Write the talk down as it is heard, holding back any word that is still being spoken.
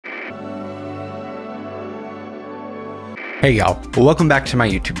Hey y'all, welcome back to my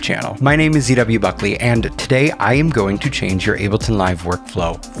YouTube channel. My name is ZW Buckley, and today I am going to change your Ableton Live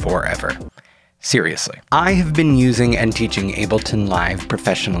workflow forever. Seriously. I have been using and teaching Ableton Live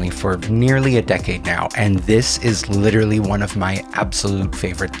professionally for nearly a decade now, and this is literally one of my absolute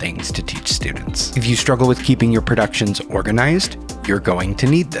favorite things to teach students. If you struggle with keeping your productions organized, you're going to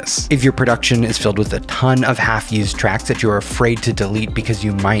need this. If your production is filled with a ton of half-used tracks that you're afraid to delete because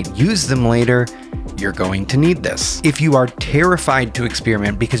you might use them later, you're going to need this. If you are terrified to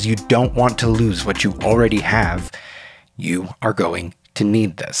experiment because you don't want to lose what you already have, you are going to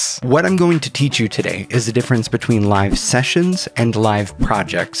need this. What I'm going to teach you today is the difference between live sessions and live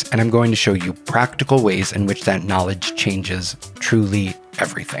projects, and I'm going to show you practical ways in which that knowledge changes truly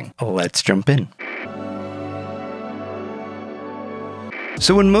everything. Let's jump in.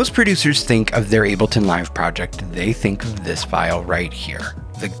 So when most producers think of their Ableton Live project, they think of this file right here,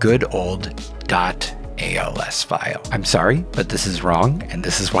 the good old .als file. I'm sorry, but this is wrong, and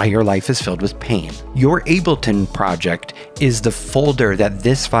this is why your life is filled with pain. Your Ableton project is the folder that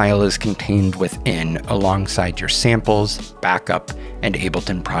this file is contained within, alongside your samples, backup, and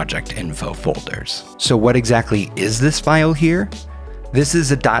Ableton project info folders. So what exactly is this file here? This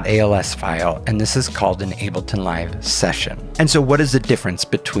is a .als file, and this is called an Ableton Live session. And so what is the difference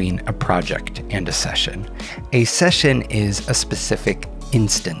between a project and a session? A session is a specific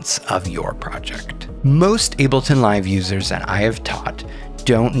instance of your project. Most Ableton Live users that I have taught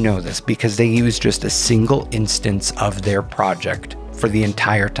don't know this because they use just a single instance of their project for the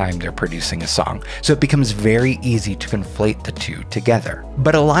entire time they're producing a song. So it becomes very easy to conflate the two together.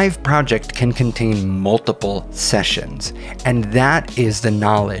 But a live project can contain multiple sessions, and that is the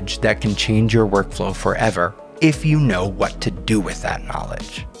knowledge that can change your workflow forever if you know what to do with that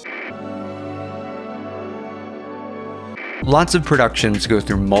knowledge. Lots of productions go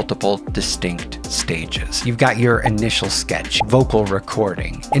through multiple distinct stages. You've got your initial sketch, vocal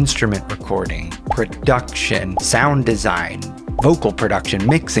recording, instrument recording, production, sound design, vocal production,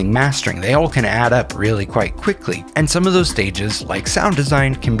 mixing, mastering. They all can add up really quite quickly. And some of those stages, like sound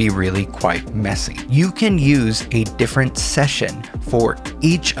design, can be really quite messy. You can use a different session for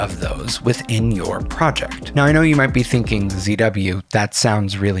each of those within your project. Now, I know you might be thinking, ZW, that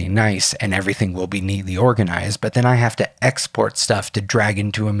sounds really nice and everything will be neatly organized, but then I have to export stuff to drag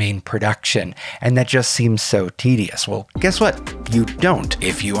into a main production, and that just seems so tedious. Well, guess what? You don't,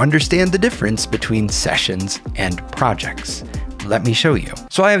 if you understand the difference between sessions and projects. Let me show you.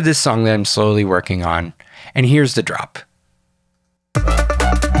 So I have this song that I'm slowly working on, and here's the drop.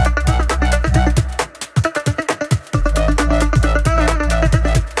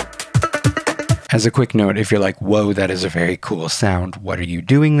 As a quick note, if you're like, whoa, that is a very cool sound, what are you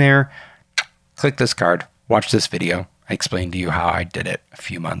doing there? Click this card, watch this video. I explained to you how I did it a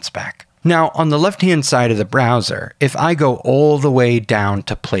few months back. Now, on the left-hand side of the browser, if I go all the way down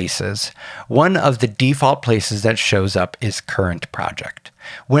to places, one of the default places that shows up is current project.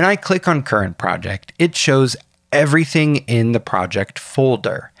 When I click on current project, it shows everything in the project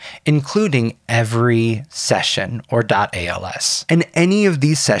folder, including every session or .als. And any of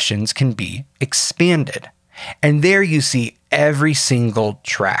these sessions can be expanded. And there you see every single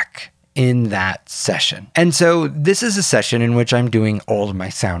track in that session. And so this is a session in which I'm doing all of my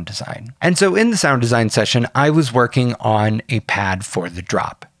sound design. And so in the sound design session, I was working on a pad for the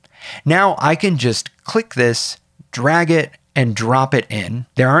drop. Now I can just click this, drag it, and drop it in.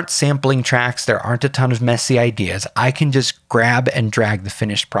 There aren't sampling tracks, there aren't a ton of messy ideas. I can just grab and drag the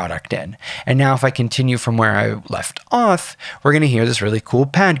finished product in. And now if I continue from where I left off, we're gonna hear this really cool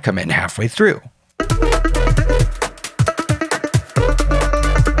pad come in halfway through.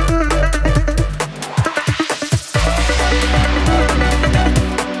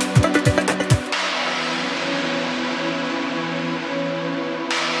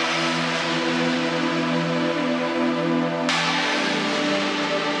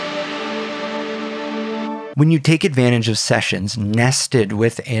 When you take advantage of sessions nested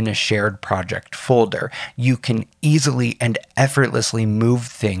within a shared project folder, you can easily and effortlessly move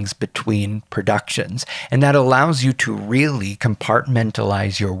things between productions, and that allows you to really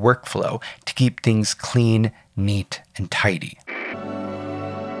compartmentalize your workflow to keep things clean, neat, and tidy.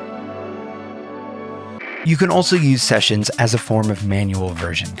 You can also use sessions as a form of manual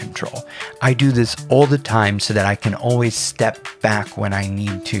version control. I do this all the time so that I can always step back when I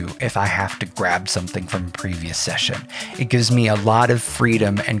need to if I have to grab something from a previous session. It gives me a lot of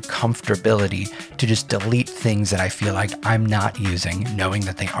freedom and comfortability to just delete things that I feel like I'm not using, knowing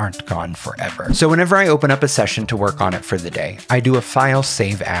that they aren't gone forever. So whenever I open up a session to work on it for the day, I do a file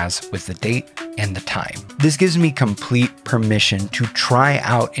save as with the date and the time. This gives me complete permission to try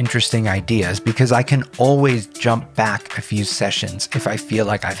out interesting ideas because I can always always jump back a few sessions if I feel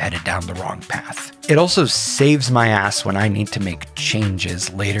like I've headed down the wrong path. It also saves my ass when I need to make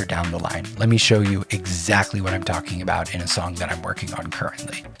changes later down the line. Let me show you exactly what I'm talking about in a song that I'm working on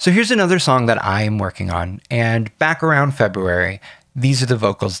currently. So here's another song that I am working on, and back around February, these are the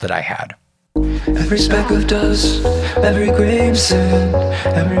vocals that I had. Every speck of dust, every grain of sand,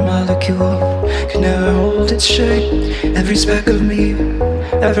 every molecule can never hold its shape. Every speck of me,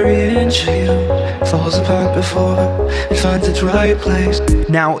 every inch of you falls apart before it finds its right place.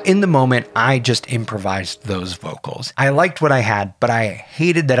 Now, in the moment, I just improvised those vocals. I liked what I had, but I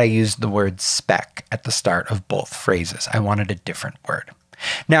hated that I used the word speck at the start of both phrases. I wanted a different word.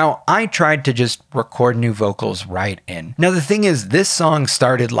 Now, I tried to just record new vocals right in. Now, the thing is, this song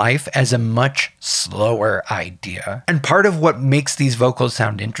started life as a much slower idea. And part of what makes these vocals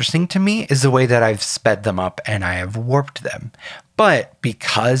sound interesting to me is the way that I've sped them up and I have warped them. But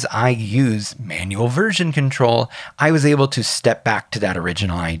because I use manual version control, I was able to step back to that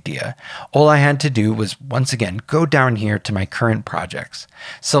original idea. All I had to do was, once again, go down here to my current projects,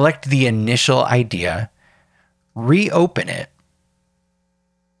 select the initial idea, reopen it,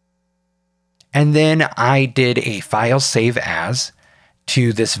 and then I did a file save as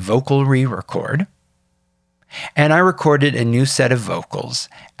to this vocal re-record, and I recorded a new set of vocals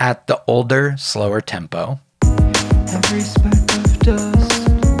at the older, slower tempo. Every speck of dust,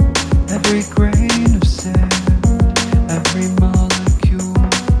 every grain of sand, every molecule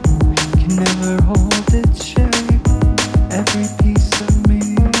can never hold its shape, every piece of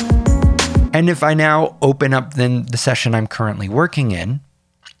me. And if I now open up then the session I'm currently working in,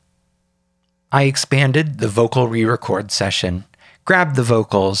 I expanded the vocal re-record session, grabbed the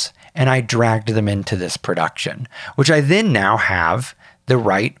vocals, and I dragged them into this production, which I then now have the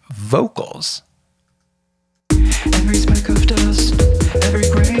right vocals. Every speck of dust, every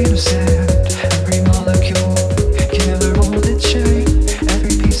grain of sand, every molecule can never hold its shape.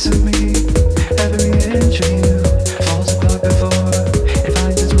 Every piece of me, every inch of you falls apart before it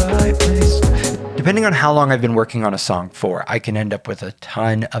finds its right place. Depending on how long I've been working on a song for, I can end up with a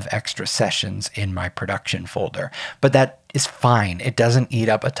ton of extra sessions in my production folder, but that is fine. It doesn't eat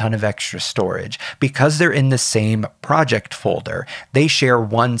up a ton of extra storage. Because they're in the same project folder, they share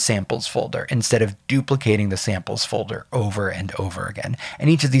one samples folder instead of duplicating the samples folder over and over again. And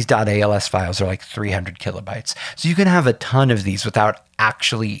each of these .als files are like 300 kilobytes. So you can have a ton of these without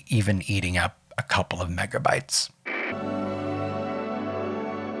actually even eating up a couple of megabytes.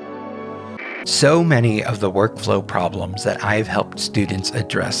 So many of the workflow problems that I've helped students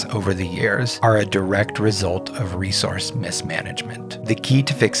address over the years are a direct result of resource mismanagement. The key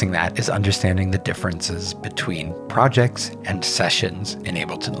to fixing that is understanding the differences between projects and sessions in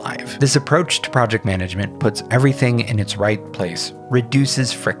Ableton Live. This approach to project management puts everything in its right place,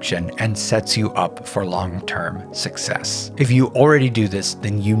 reduces friction, and sets you up for long-term success. If you already do this,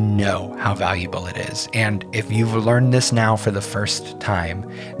 then you know how valuable it is. And if you've learned this now for the first time,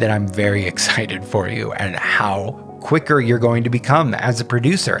 then I'm very excited for you and how quicker you're going to become as a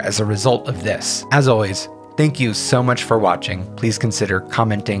producer as a result of this. As always, thank you so much for watching. Please consider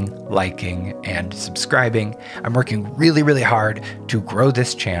commenting, liking, and subscribing. I'm working really, really hard to grow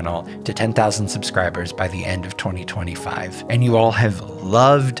this channel to 10,000 subscribers by the end of 2025. And you all have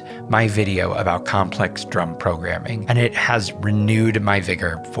loved my video about complex drum programming, and it has renewed my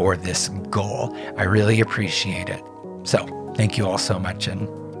vigor for this goal. I really appreciate it. So thank you all so much, and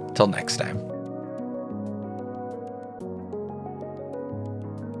till next time.